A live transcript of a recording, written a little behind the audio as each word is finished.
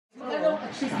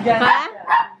Ha?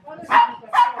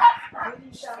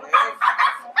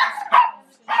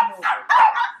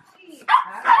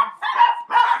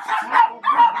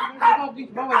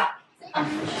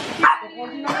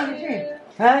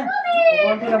 Ha?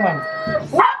 Kunti naman.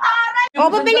 O,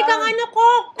 pabili kang ano,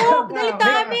 Coke. Coke, dali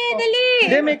tabi, dali.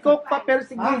 Hindi, may Coke pa, pero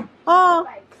sige. Oh.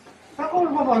 Ako,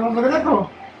 maganda to.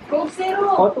 Coke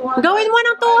Zero. Gawin mo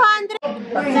ng 200.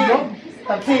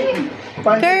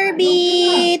 Kirby,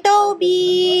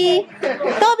 Toby,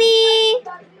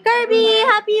 Kirby,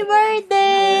 happy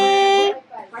birthday.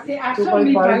 Kasi action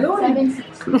may balon. 200.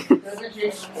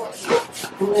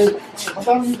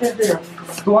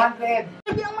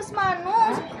 Hindi ang mas mano.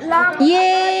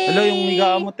 Yay! Hello, yung may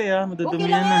gaamot ha.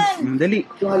 Madudumi yan na. Dali.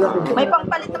 May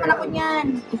pangpalit naman ako niyan.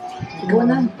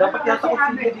 Dapat yata ko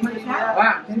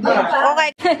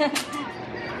Okay.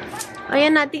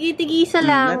 Ayan na, tigi-tigisa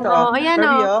lang. Ito, Oh, ayan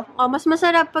Kirby, oh. Oh, mas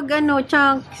masarap pag ano,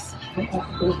 chunks.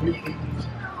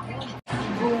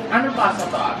 Ano pa sa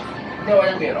taas? Hindi,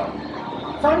 walang biro.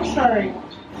 Sunshine.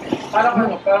 Parang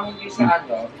hindi sa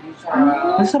ano, hindi sa...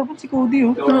 Ang sarap si Cody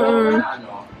oh.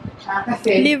 Ano. Kasi,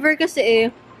 Liver kasi eh.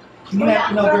 hindi na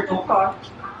in-overcook.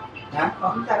 Ha?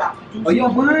 O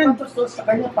yung man. Sa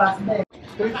kanya, pass na eh.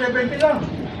 370 lang.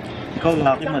 Ikaw,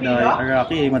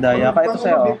 Rocky, madaya ka. Ito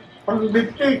sa'yo oh. Pang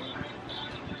lipstick.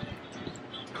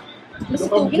 Mas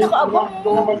tugi nakaabang.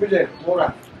 Doon ka mabili.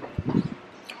 Mura.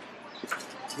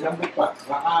 Lambot pa.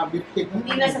 Lipstick.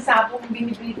 Hindi na sa sapong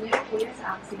binibili ko yun, kuya,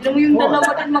 sa akin. Alam mo yung dalawa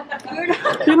at magka-girl.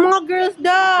 Yung mga girls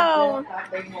daw.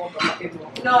 Tatay mo, kapatid mo.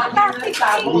 No, plastic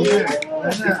sabong.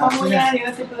 Ikaw mo yan. Yun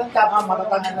kasi palang tama.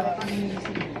 Matatangan na natin yung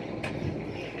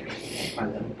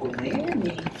alam ko na yan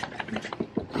eh.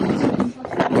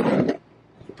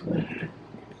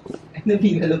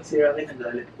 Nabigalog si Rocky,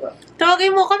 nagalit pa.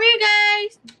 Tawagin mo kami,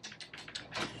 guys.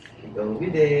 Ikaw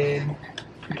din.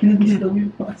 Kinabili daw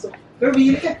yung pasok. Pero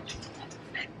bili ka.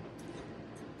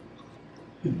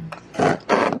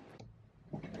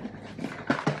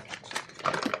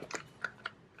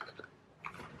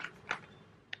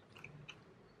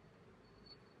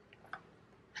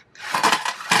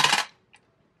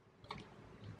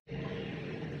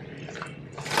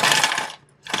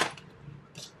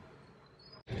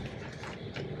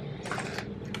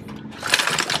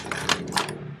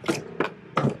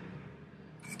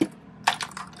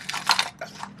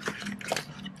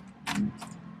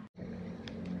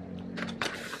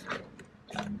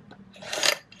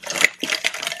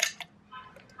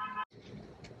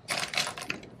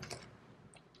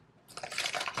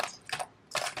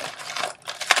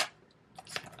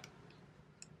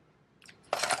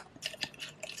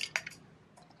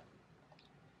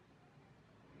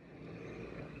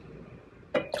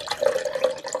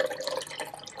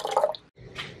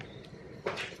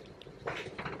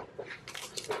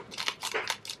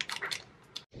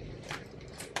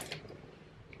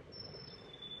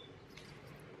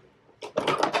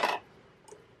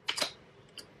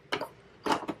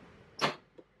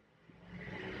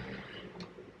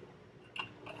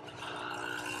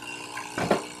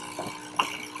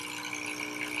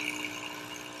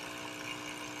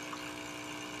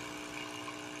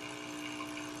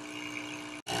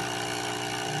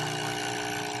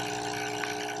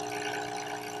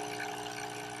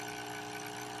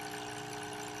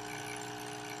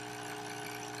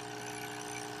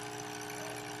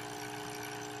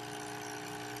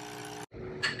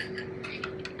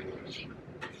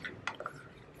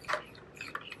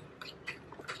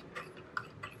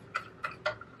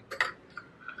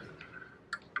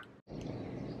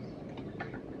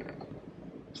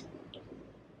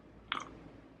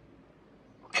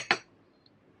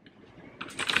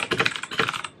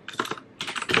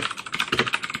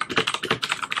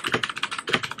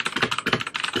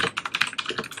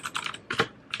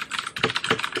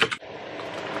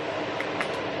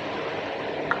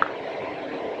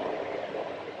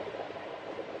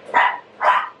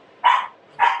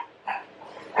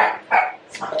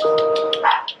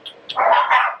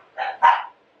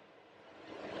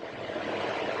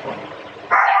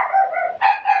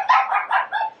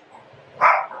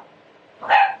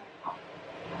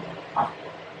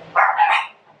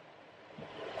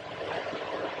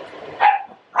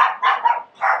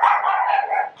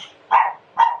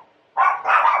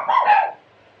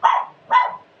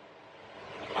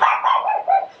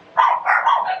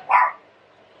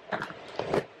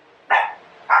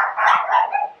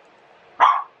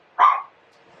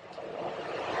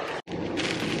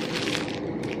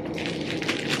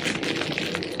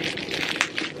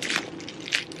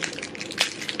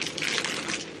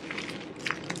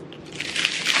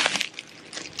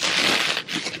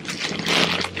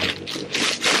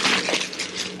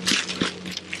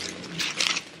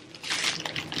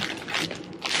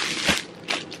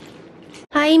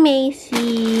 Hi,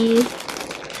 Macy.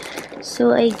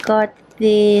 So, I got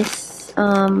this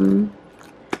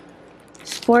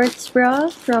sports bra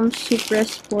from Supra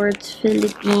Sports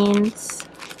Philippines.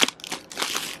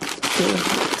 Okay,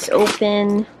 let's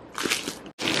open.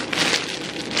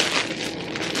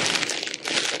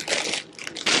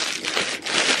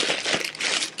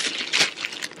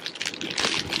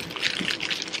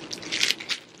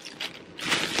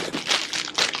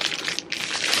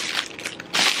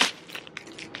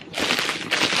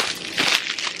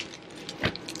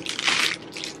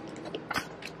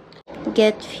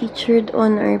 Get featured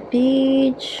on our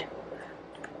page.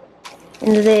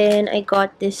 And then, I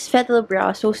got this fetal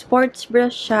bra. So, sports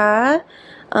bra siya.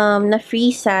 Na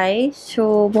free size.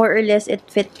 So, more or less, it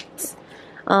fits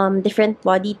different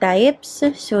body types.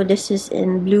 So, this is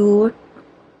in blue,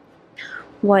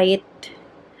 white.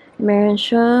 Meron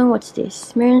siyang, what's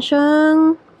this? Meron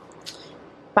siyang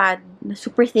pad na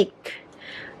super thick.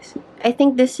 I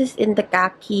think this is in the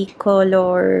khaki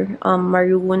color,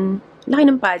 maroon.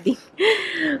 Laki ng padding.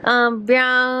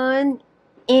 Brown.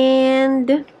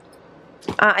 And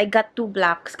I got 2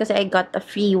 blacks kasi I got a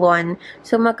free one.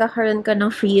 So, magkakaroon ka ng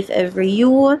free if ever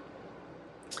you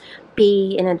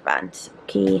pay in advance.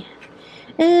 Okay.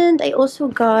 And I also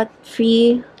got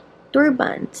free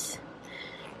turbans.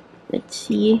 Let's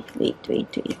see. Wait.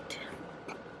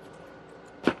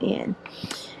 Ayan.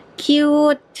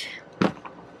 Cute.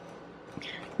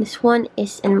 This one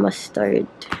is in mustard.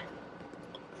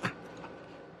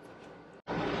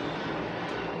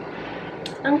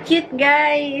 Ang cute,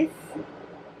 guys!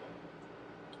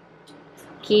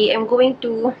 Okay, I'm going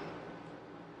to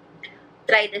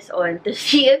try this on to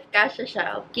see if kasha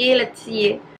siya. Okay, let's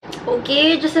see.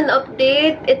 Okay, just an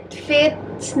update. It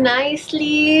fits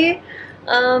nicely.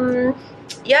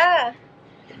 Yeah.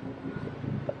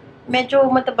 Medyo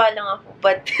mataba lang ako,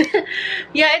 but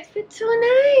yeah, it fits so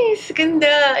nice.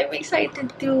 Ganda. I'm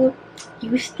excited to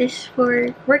use this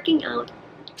for working out.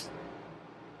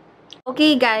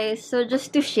 Okay, guys, so just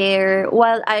to share,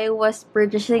 while I was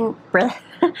purchasing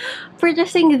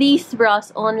these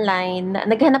bras online,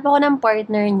 naghanap ako ng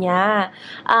partner niya.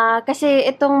 Kasi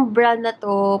itong brand na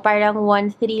to, parang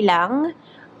 1-3 lang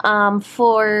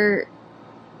for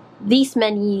these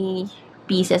many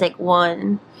pieces, like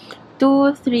 1,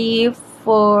 2, 3,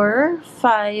 4,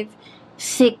 5,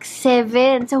 6,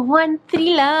 7. So,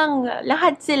 1-3 lang.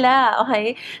 Lahat sila.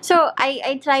 Okay? So,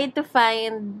 I tried to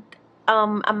find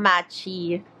a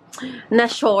matchy na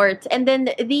shorts. And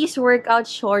then, these workout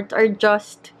shorts are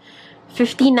just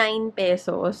 59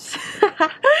 pesos.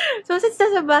 So, since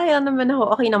nasa bahay lang naman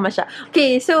ako, okay naman siya.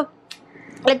 Okay, so,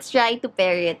 let's try to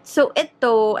pair it. So,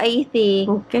 ito, I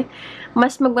think,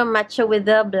 mas magmamatch siya with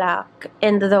the black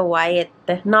and the white.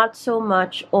 Not so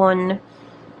much on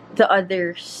the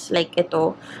others. Like,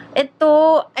 ito.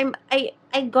 Ito,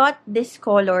 I got this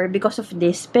color because of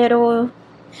this. Pero,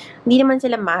 hindi naman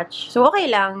sila match. So, okay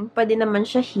lang. Pwede naman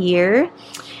siya here.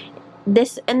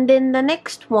 This, and then the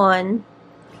next one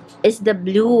is the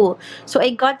blue. So,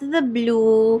 I got the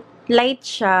blue. Light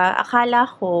siya. Akala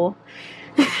ko,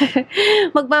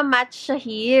 magmamatch siya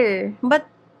here. But,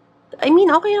 I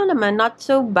mean, okay lang naman. Not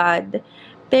so bad.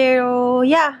 Pero,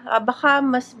 yeah. Baka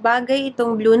mas bagay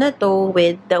itong blue na to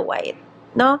with the white.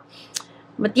 No?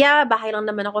 But yeah, bahay lang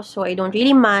naman ako, so I don't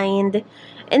really mind.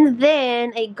 And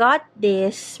then, I got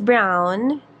this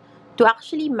brown to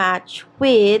actually match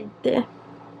with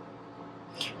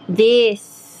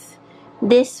this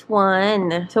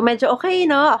one. So, medyo okay,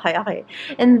 no? Okay.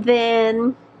 And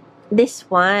then, this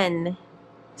one.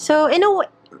 So, in a way,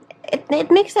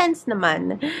 it makes sense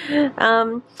naman.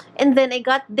 And then, I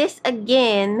got this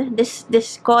again,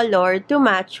 this color to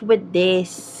match with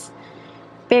this.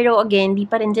 Pero, again, di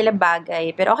pa rin sila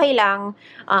bagay. Pero, okay lang.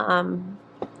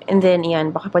 And then,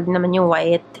 yan. Baka pwede naman yung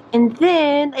white. And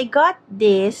then, I got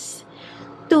this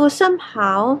to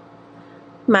somehow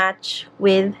match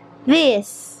with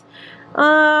this.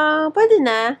 Pwede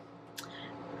na.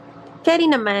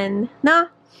 Carry naman. No?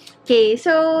 Okay,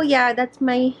 so, yeah, that's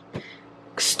my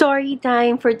story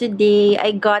time for today.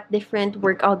 I got different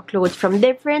workout clothes from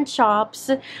different shops,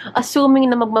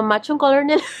 assuming na magmamatch yung color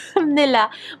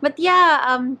nila. But yeah,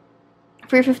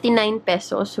 for 59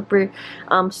 pesos, super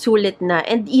sulit na.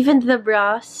 And even the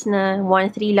bras na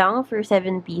 1-3 lang for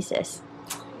 7 pieces.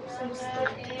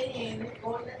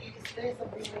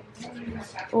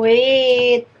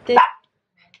 Wait.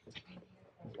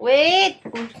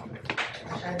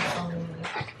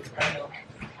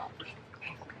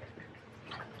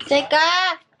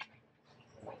 Teka!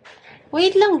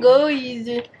 Wait lang, guys.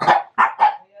 Pwede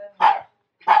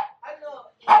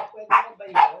na ba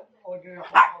yun? Order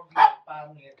ako ng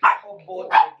pangit. O both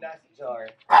with glass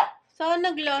jar.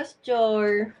 na glass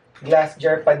jar. Glass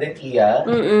jar pa din, Iya.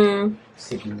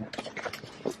 Sige na.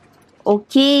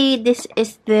 Okay, this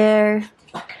is their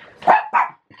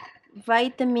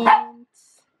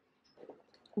vitamins,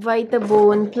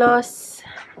 Vitabone Plus,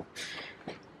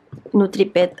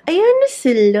 Nutripet. Ayan na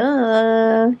sila.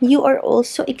 You are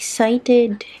also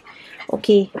excited.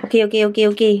 Okay.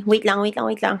 Wait lang. Okay.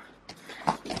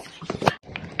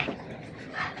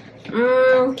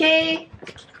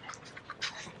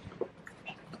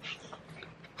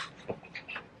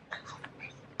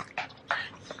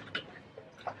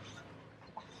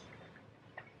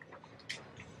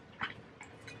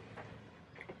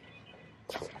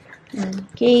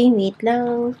 Okay, wait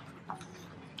lang.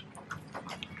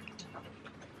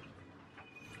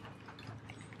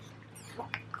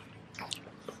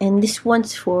 And this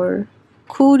one's for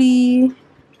Cody.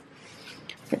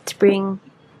 Let's bring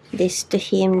this to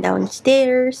him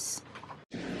downstairs.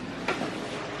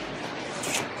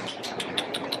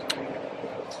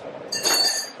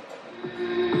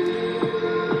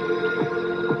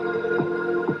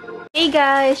 Hey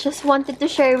guys, just wanted to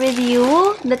share with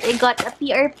you that I got a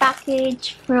PR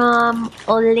package from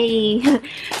Olay.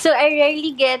 So I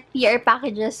rarely get PR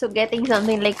packages, so getting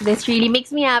something like this really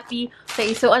makes me happy.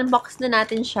 Okay, so unbox na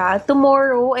natin siya.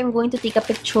 Tomorrow, I'm going to take a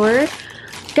picture.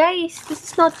 Guys,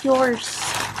 this is not yours.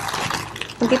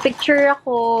 Mag-picture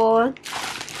ako.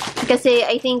 Kasi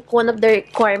I think one of the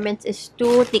requirements is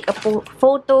to take a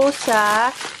photo sa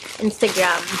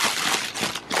Instagram.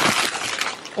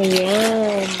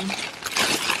 Ayan.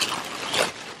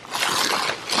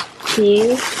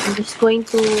 Okay, I'm just going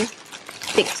to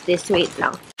fix this. Wait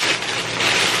lang.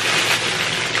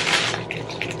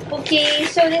 Okay,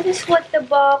 so this is what the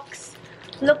box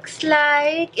looks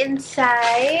like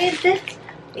inside.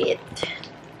 Wait.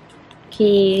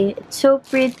 Okay, it's so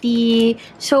pretty.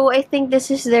 So I think this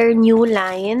is their new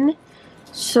line.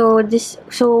 So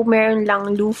meron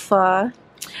lang loofah.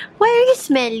 Why are you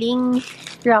smelling,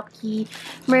 Rocky?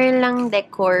 Meron lang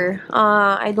decor.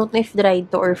 I don't know if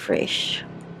dried to or fresh.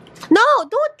 No!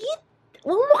 Don't eat!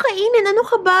 Huwag mo kainin. Ano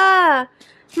ka ba?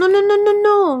 No.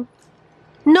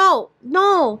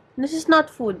 No! This is not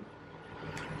food.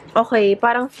 Okay,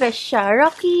 parang fresh siya.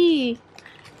 Rocky!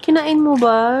 Kinain mo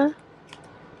ba?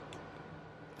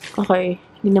 Okay.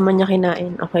 Hindi naman niya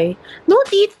kinain. Okay.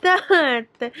 Don't eat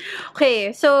that!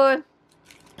 Okay, so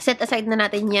set aside na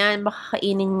natin yan. Baka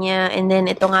kainin niya. And then,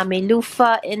 ito nga may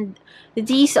loofah. And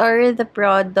these are the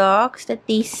products that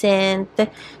they sent.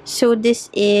 So, this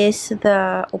is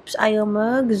the... Oops, ayaw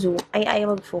mag-zoom.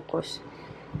 Ayaw mag-focus.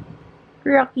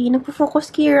 Rocky.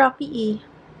 Nagpo-focus kay Rocky eh.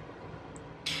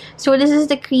 So, this is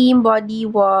the cream body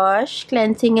wash.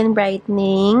 Cleansing and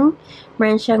brightening.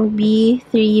 Meron siyang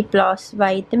B3 plus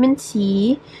vitamin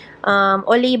C.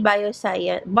 Olay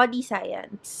Body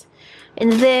Science.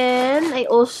 And then, I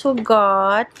also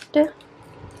got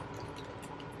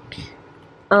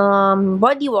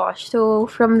body wash. So,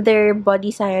 from their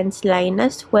Body Science line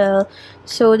as well.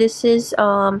 So, this is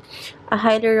a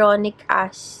hyaluronic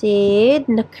acid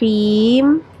na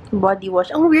cream body wash.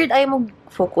 Ang weird, ayaw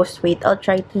mag-focus. Wait, I'll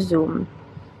try to zoom.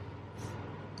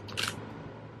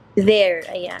 There,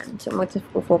 ayan. So,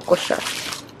 mag-focus siya.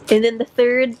 And then, the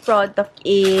third product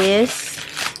is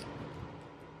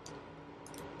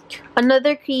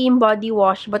another cream body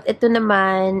wash, but ito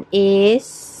naman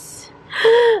is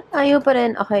ayaw pa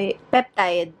rin. Okay,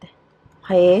 peptide.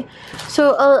 Okay?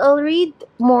 So, I'll read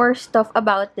more stuff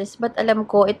about this, but alam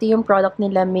ko, ito yung product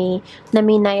nila na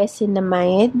may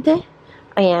niacinamide.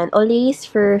 Ayan, Olay's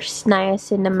first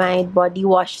niacinamide body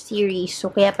wash series. So,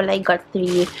 kaya pala I got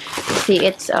 3. Kasi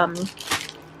it's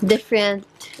different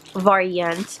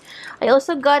variants. I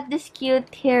also got this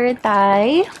cute hair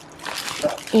tie.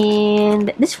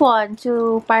 And this one,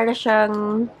 so para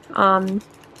siyang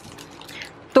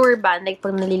turban, like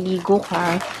pag naliligo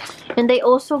ka. And I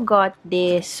also got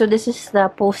this. So this is the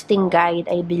posting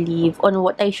guide, I believe, on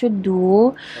what I should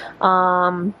do.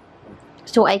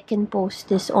 So I can post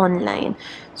this online.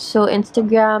 So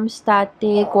Instagram,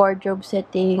 static, wardrobe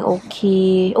setting,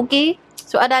 okay. Okay,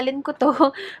 so aralin ko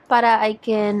to para I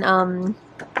can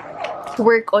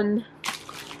work on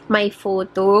my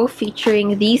photo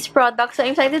featuring these products. So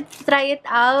I'm excited to try it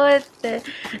out.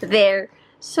 There.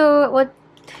 So, what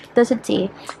does it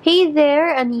say? Hey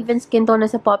there! Uneven skin tone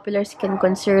is a popular skin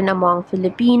concern among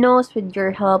Filipinos. With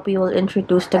your help, we will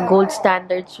introduce the gold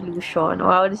standard solution.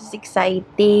 Wow, this is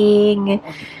exciting.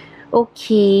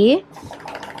 Okay.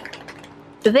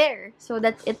 There. So,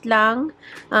 that's it lang.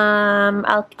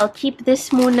 I'll keep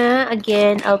this muna.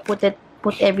 Again, I'll put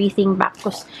everything back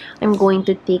because I'm going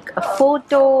to take a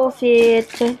photo of it,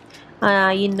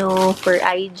 you know, for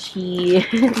IG.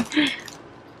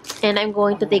 And I'm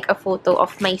going to take a photo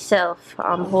of myself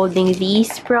holding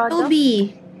these products.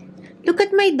 Toby! Look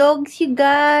at my dogs, you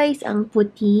guys! Ang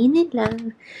puti nila.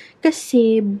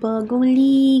 Kasi bagong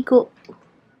ligo.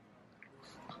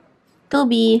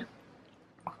 Toby!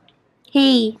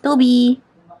 Hey, Toby!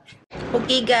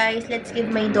 Okay guys, let's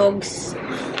give my dogs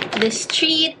this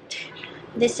treat.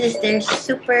 This is their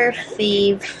super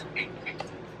fave.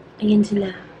 Ayan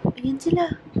sila. Ayan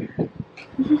sila.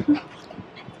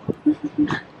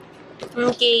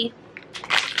 Okay.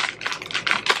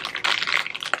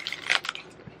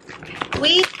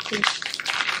 Wait.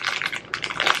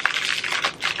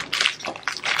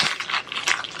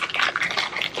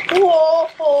 Whoa,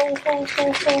 whoa, whoa,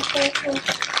 whoa, whoa, whoa,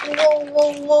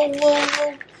 whoa, whoa, whoa,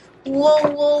 whoa,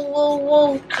 whoa, whoa, whoa,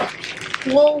 whoa,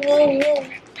 whoa, whoa, whoa.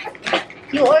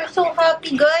 You are so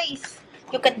happy, guys.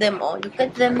 Look at them, oh. Look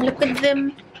at them, look at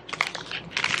them.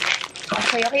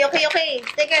 Okay, okay, okay, okay.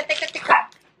 Teka.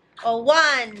 Oh,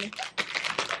 1,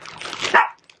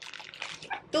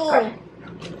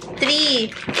 2,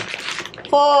 3,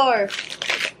 4,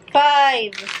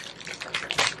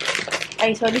 5.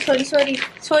 Ay, sorry.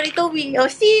 Sorry, Toby. Oh,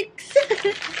 6,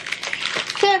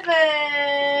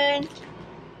 7.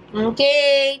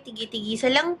 Okay, tigi-tigisa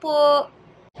lang po.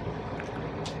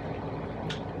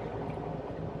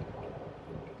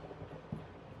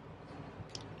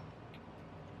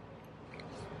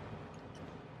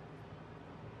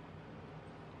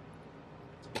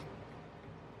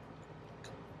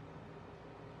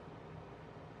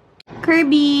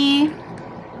 Kirby.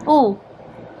 Oh.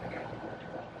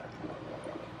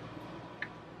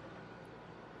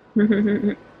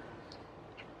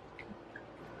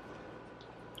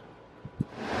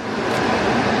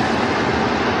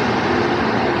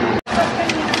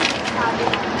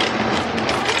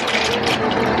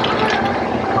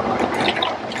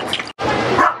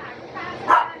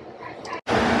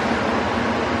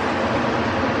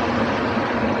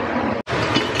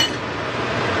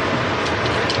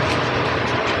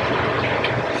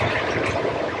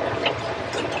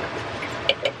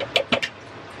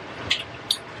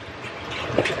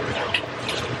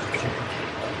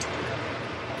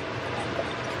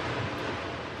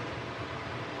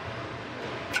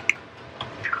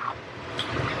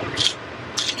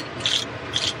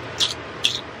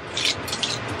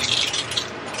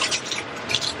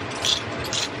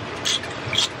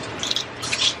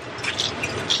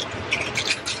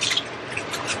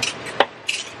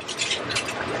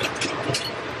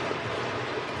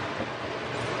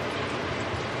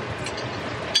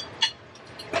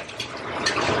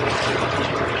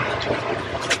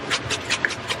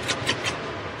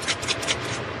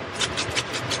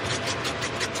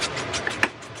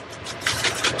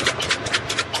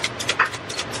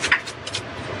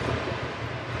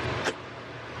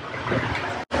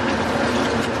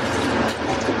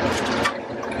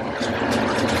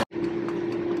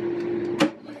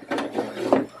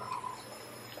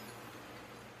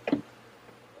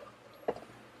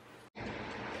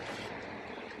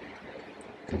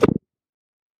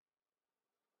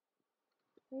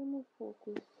 Ay, mo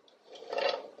focus.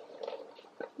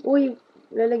 Uy,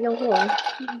 lalagyan ko ah.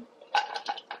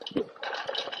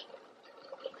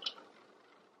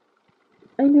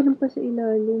 Ay, meron pa sa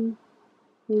ilalim.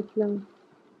 Wait lang.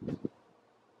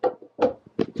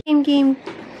 Game.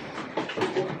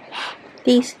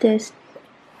 Taste test.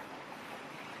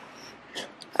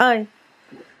 Ay.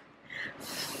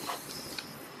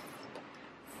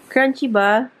 Crunchy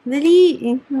ba?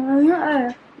 Dali.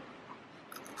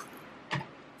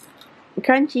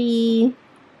 Crunchy.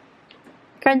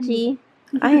 Crunchy.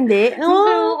 Ah, hindi.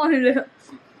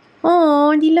 Oh,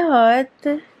 hindi lahat.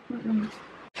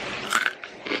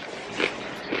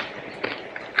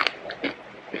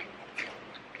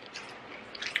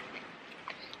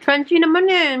 Crunchy naman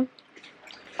eh.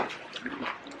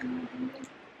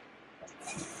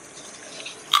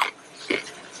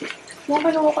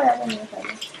 Ano ko kaya kung nasa?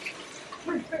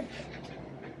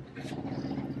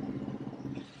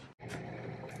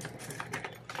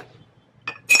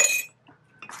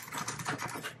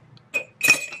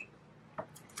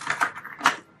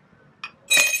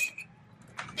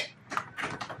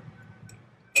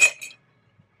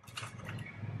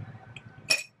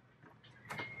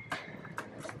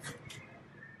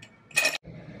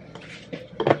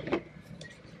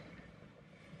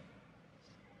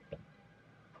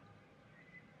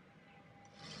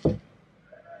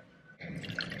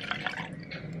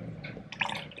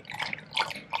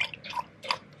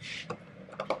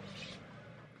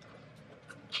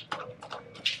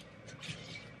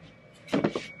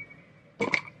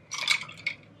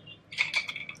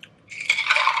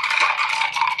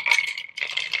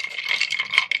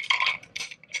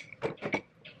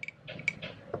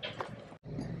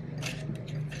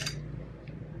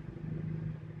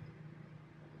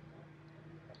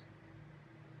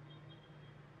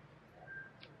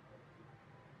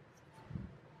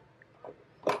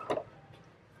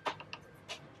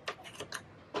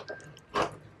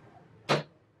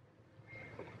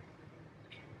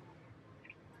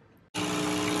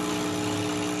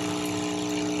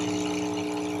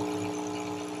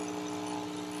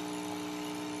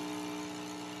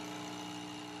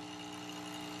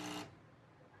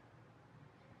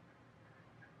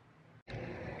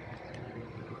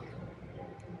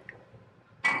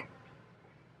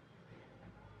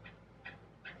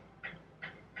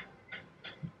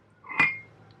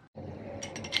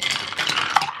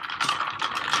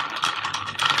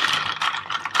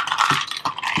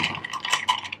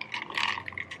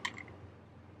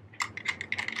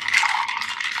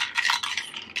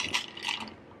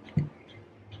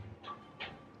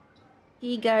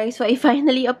 Okay guys, so I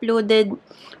finally uploaded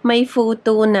my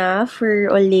photo na for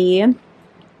Olay.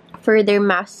 Further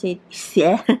mass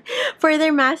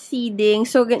seeding.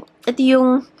 So, ito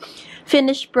yung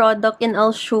finished product and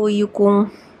I'll show you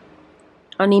kung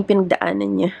ano yung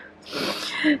pinagdaanan niya.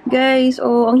 Guys,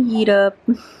 ang hirap.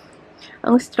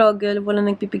 Ang struggle. Wala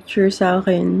nagpipicture sa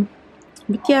akin.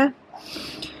 But yeah,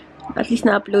 at least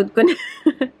na-upload ko na.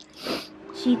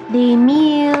 Cheat day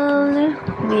meal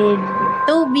with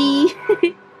Toby.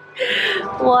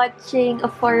 Watching a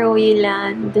faraway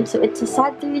land. So, it's a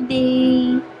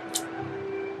Saturday.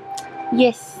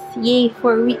 Yes, yay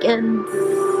for weekends.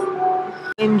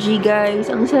 OMG guys,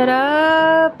 ang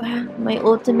sarap. My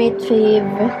ultimate fave.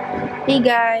 Hey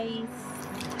guys.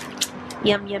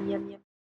 Yum, yum, yum, yum.